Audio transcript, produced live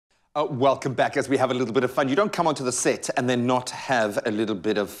Welcome back as we have a little bit of fun. You don't come onto the set and then not have a little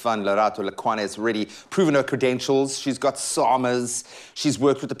bit of fun. Lekoane has already proven her credentials. She's got SAMAs. She's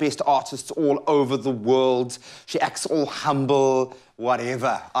worked with the best artists all over the world. She acts all humble,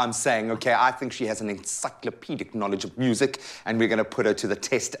 whatever I'm saying. Okay, I think she has an encyclopedic knowledge of music, and we're going to put her to the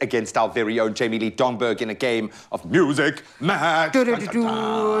test against our very own Jamie Lee Domberg in a game of Music Match. Okay.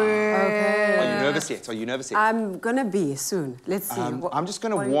 Are you nervous yet? Are you nervous yet? I'm gonna be soon. Let's see. I'm just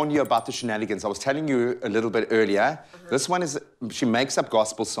going to warn you about the shenanigans. I was telling you a little bit earlier. This one is, she makes up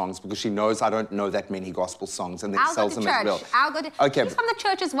gospel songs because she knows I don't know that many gospel songs and then sells them as well. I'll go to okay. She's from the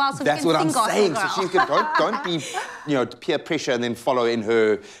church as well, so that's we can what sing I'm saying. gospel, So she's good. Don't be, you know, peer pressure and then follow in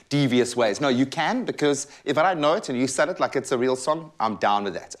her devious ways. No, you can, because if I don't know it and you sell it like it's a real song, I'm down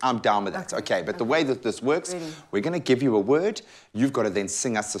with that. I'm down with that. Okay, but the way that this works, we're going to give you a word. You've got to then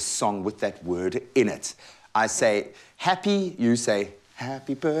sing us a song with that word in it. I say happy, you say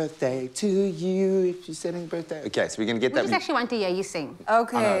happy birthday to you if you're saying birthday. Okay, so we're going to get that. We just actually want to hear you sing.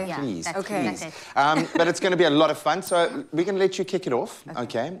 Okay. Yeah, please, okay. please. But it's going to be a lot of fun, so we're going to let you kick it off,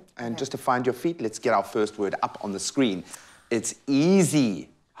 okay? And just to find your feet, let's get our first word up on the screen. It's easy.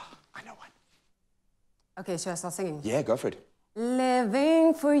 I know one. Okay, should I start singing? Yeah, go for it.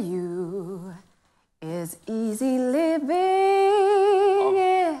 Living for you is easy living.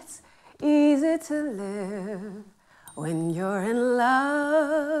 It's easy to live when you're in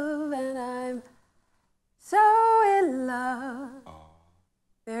love, and I'm so in love.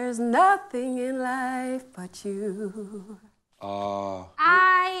 There's nothing in life but you.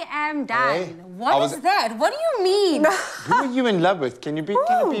 I am done. Hey, What is that? What do you mean? Who are you in love with? Can it be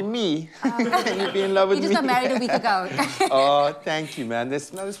me? Can you be in love with me? You just got married a week ago. Oh, thank you, man.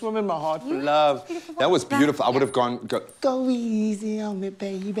 There's this woman in my heart for love. That was beautiful. I would have go easy on me,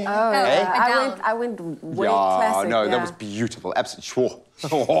 baby. Oh, hey? I went way classic. No, that was beautiful. Absolutely. Sure.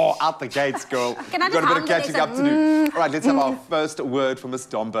 Oh, out the gates, girl. Can I You've got a bit of catching up to do. All right, let's have our first word from Miss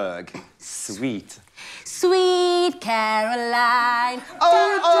Domberg. Sweet. Sweet Caroline.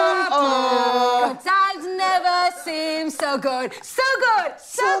 Good times never seem so good. So good,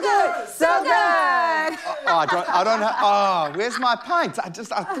 so good, so good. I don't have. Oh, where's my pint? I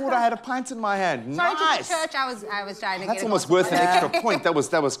thought I had a pint in my hand. Sorry Nice. to the church. I was trying to That's get almost worth an extra point. That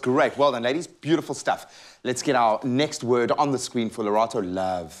was great. Well done, ladies. Beautiful stuff. Let's get our next word on the screen for Lerato.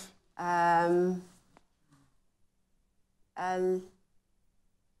 Love.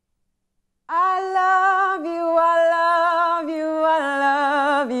 I love you, I love you, I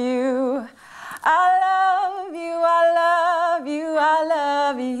love you. I love you, I love you, I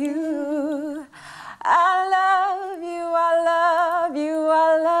love you. I love you, I love you,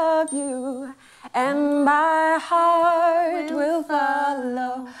 I love you. And my heart will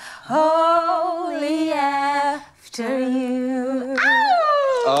follow wholly after you.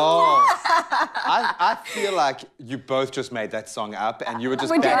 Oh, I feel like you both just made that song up and you were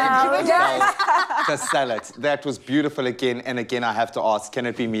just backing yourself to sell it. That was beautiful again. And again, I have to ask, can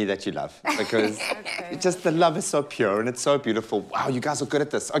it be me that you love? Because just the love is so pure and it's so beautiful. Wow, you guys are good at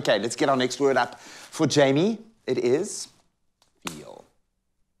this. Okay, let's get our next word up for Jamie. It is feel.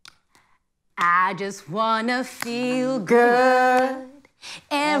 I just wanna feel good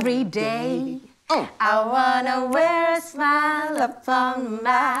every day. I wanna wear a smile upon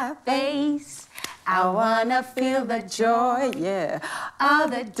my face. I wanna feel the joy,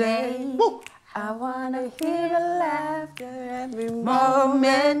 of the day. I wanna hear the laughter every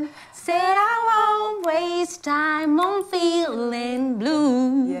moment. Said I won't waste time on feeling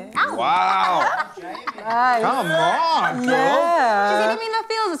blue. Wow. Come on, girl. She's giving me the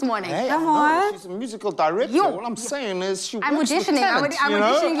feels this morning. Hey, Come on. She's a musical director. All I'm saying is she I'm works with auditioning. talent, I'm you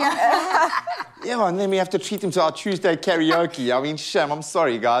know? auditioning, yeah. Yeah, and then we have to treat them to our Tuesday karaoke. I mean, shame. I'm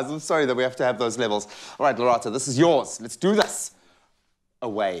sorry, guys. I'm sorry that we have to have those levels. All right, Lerato, this is yours. Let's do this.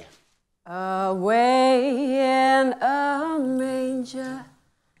 Away. Away in a manger,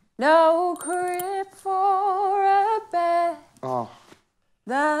 no crib for a bed. Oh.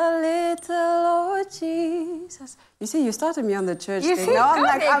 The little Lord Jesus. You see, you started me on the church You thing. see,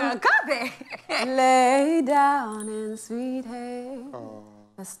 Now copy. lay down in sweet hay.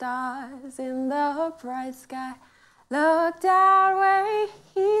 The stars in the bright sky looked out where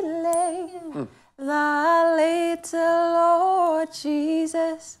he lay. The little Lord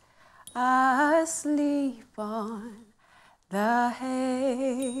Jesus asleep on the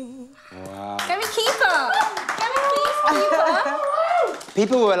hay. Wow. Can we keep her? Can we keep her?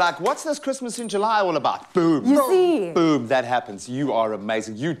 People were like, what's this Christmas in July all about? Boom. You see? Boom, that happens. You are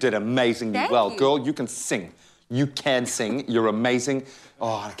amazing. You did amazingly Thank well. you. Girl, you can sing. You can sing. You're amazing.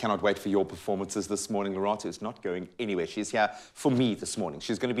 Oh, I cannot wait for your performances this morning. Lerato is not going anywhere. She's here for me this morning.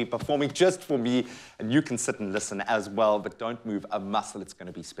 She's going to be performing just for me, and you can sit and listen as well, but don't move a muscle. It's going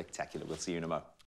to be spectacular. We'll see you in a moment.